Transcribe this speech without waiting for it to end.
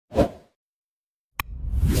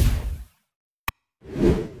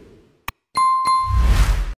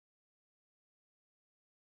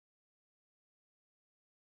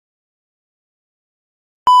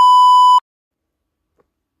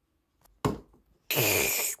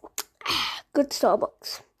good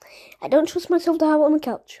Starbucks. I don't trust myself to have it on the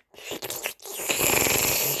couch.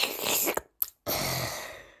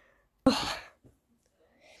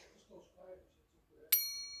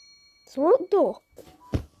 It's a locked door.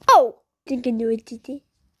 Oh! Think I knew it, did you?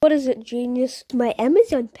 What is it, genius? My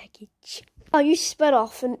Amazon package. Oh, you sped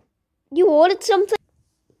off and you ordered something?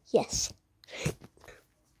 Yes.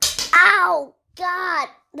 Ow! God!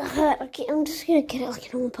 The hurt. Okay, I'm just gonna get it like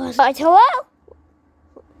a normal person. Right, hello?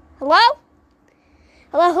 Hello?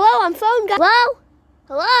 Hello, hello, I'm phone guy. Hello?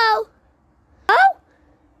 Hello? Hello?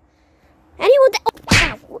 Anyone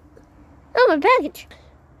there? Oh, oh, my package.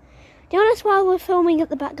 Do you notice while we're filming at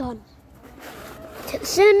the back garden?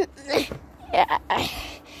 Sin.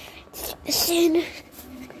 Sin.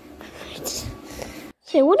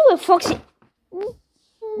 So I wonder where Foxy. What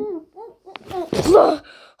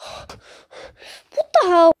the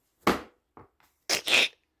hell?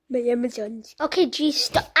 My Amazons. Okay, geez,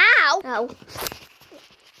 stop. Ow! Ow.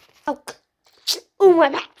 Ow. Oh, my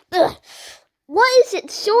back. Ugh. What is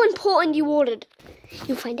it so important you ordered?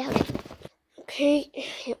 You'll find out. Okay.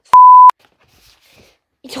 Yep.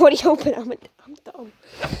 It's already open. I'm dumb.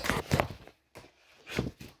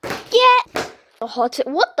 Yeah.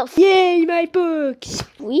 What the? Yay, my books.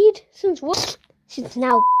 Read since what? Since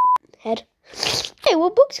now. Head. Hey,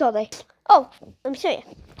 what books are they? Oh, let me show you.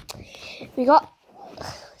 We got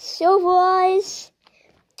Silver Eyes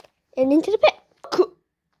and Into the Pit. Cool.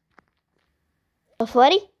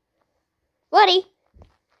 Freddy? Freddy?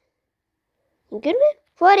 You good, man?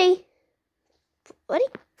 Freddy? Freddy?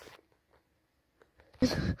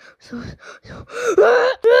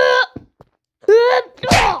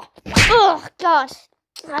 Oh, God.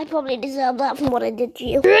 I probably deserve that from what I did to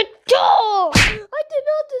you. I did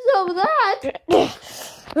not deserve that.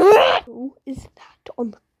 Who is that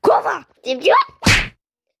on the cover? Did you?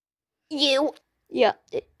 You. Yeah,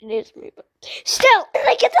 it is me, but still,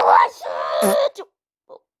 I get the last.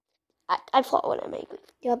 I thought when I'm angry.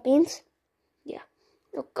 You have beans? Yeah.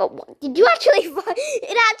 Oh, God, what? Did you actually?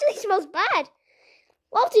 It actually smells bad.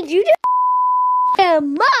 What did you do?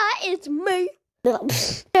 Emma, it's me.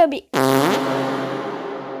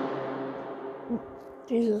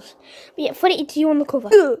 Jesus. But yeah, funny, it's you on the cover.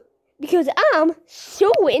 Because I'm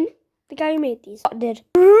showing the guy who made these. I did.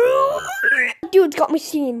 Dude's got me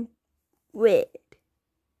seeing red.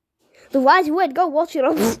 The rise of red, go watch it.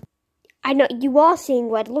 I know, you are seeing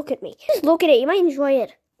red. Look at me. Just look at it. You might enjoy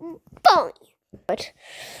it. Bye. But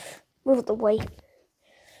move it away.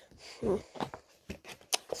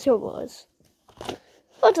 So it was.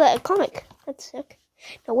 Oh, it's like a comic. That's sick.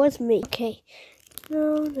 Now, where's me? Okay.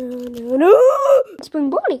 No. Spring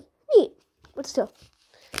Bonnie. Neat. But still.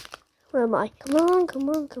 Where am I? Come on.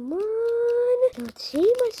 I don't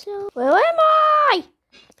see myself. Where am I?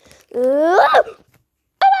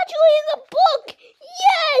 I'm actually in the book.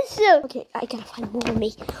 Yes. Okay, I gotta find more of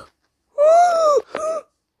me.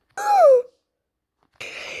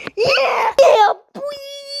 Yeah, boy.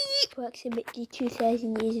 Approximately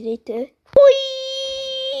 2,000 years later. Boy,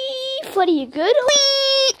 Freddy, you good?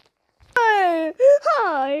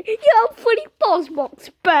 Hi, you're Freddy Boss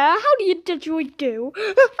Bear. How do you do?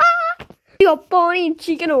 You got Bonnie and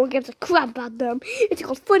Chicken all gives a crap about them. It's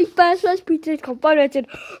called Freddy Bear's First Pizza. It's called Bonnie and me.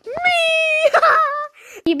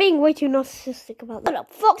 You're being way too narcissistic about that. Look,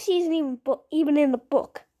 Foxy isn't even in the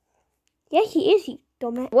book. Yeah, he is, you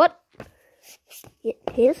dumbass. What? Yeah,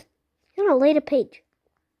 he is? He's on a later page.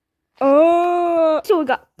 Oh. So we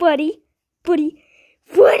got Buddy.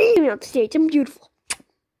 I'm on stage. I'm beautiful.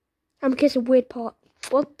 I'm kissing a weird part.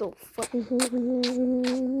 What the fuck?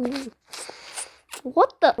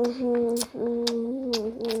 What the?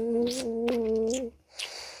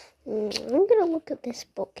 I'm gonna look at this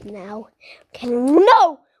book now. Okay,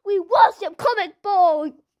 no! We worship comic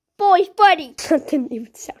boy Freddy. That didn't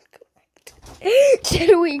even sound correct.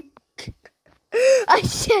 Should we? I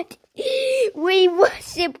said we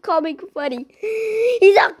worship comic Freddy.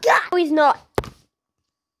 He's a guy. No, he's not.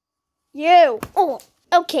 You. Oh,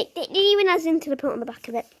 okay. It even has Into the Pit on the back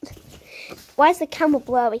of it. Why is the camera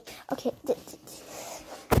blurry? Okay.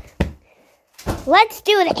 Let's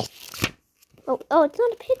do this. Oh, it's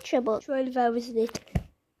not a picture book. It's really bad, isn't it?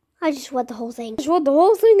 I just read the whole thing. Of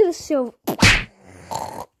the silver.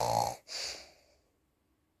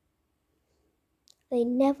 They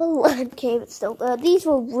never learned. Okay, but still, these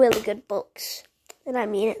were really good books. And I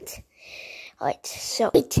mean it. Alright,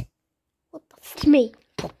 so. Wait. What the f*** me?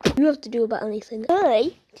 You have to do about anything.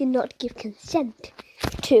 I did not give consent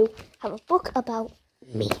to have a book about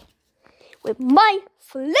me. With my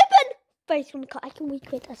flippin' face on the car. I can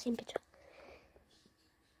recreate that same picture.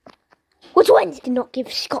 Which ones did not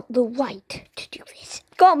give Scott the right to do this?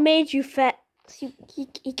 Scott made you fat. box.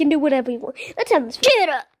 He can do whatever he wants. Let's have this. Shut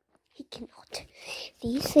up! He cannot.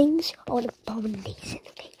 These things are an abomination,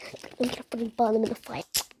 okay? I'm gonna fucking burn them in the fire.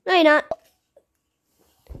 No, you're not.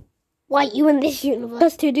 Why, you in this universe?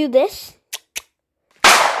 Just to do this.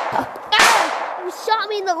 Oh, you shot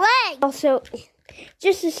me in the leg! Also,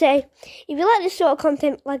 just to say, if you like this sort of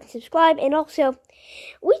content, like and subscribe. And also,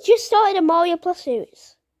 we just started a Mario Plus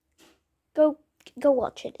series. Go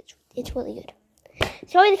watch it. It's really good.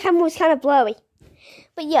 Sorry the camera was kind of blurry.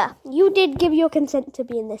 But yeah, you did give your consent to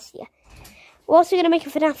be in this year. We're also going to make a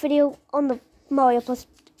FNAF video on the Mario Plus.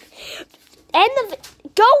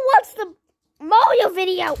 Go watch the Mario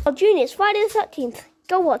video! Oh, Junior, it's Friday the 13th.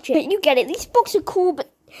 Go watch it. You get it. These books are cool,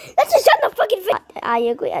 but let's just end the fucking video. I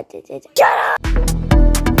agree. Shut up!